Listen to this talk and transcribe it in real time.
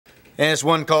And it's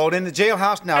one called In the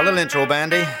Jailhouse Now. A little intro,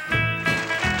 Bandy.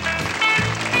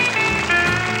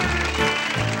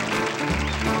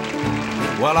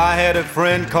 Well, I had a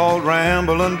friend called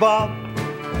Ramblin' Bob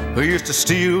who used to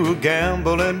steal,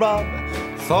 gamble, and rob.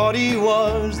 Thought he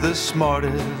was the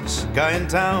smartest guy in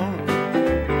town.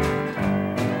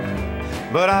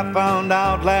 But I found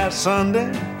out last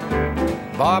Sunday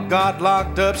Bob got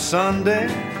locked up Sunday.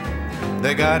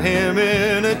 They got him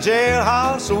in a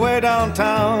jailhouse way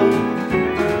downtown.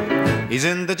 He's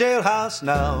in the jailhouse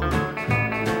now.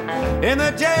 In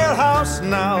the jailhouse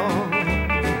now.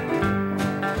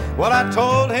 Well, I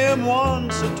told him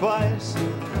once or twice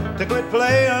to quit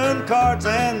playing cards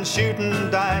and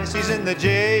shooting dice. He's in the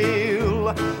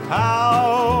jailhouse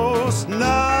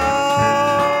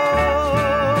now.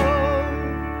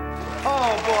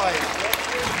 Oh, boy.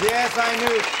 Yes, I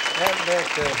knew.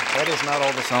 That is not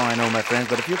all the song I know, my friends,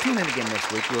 but if you'll tune in again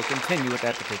next week, we'll continue with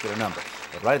that particular number.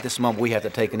 But right at this moment, we have to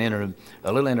take a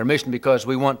little intermission because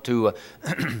we want to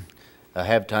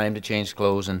have time to change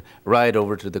clothes and ride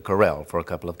over to the corral for a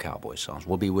couple of cowboy songs.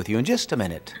 We'll be with you in just a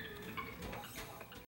minute.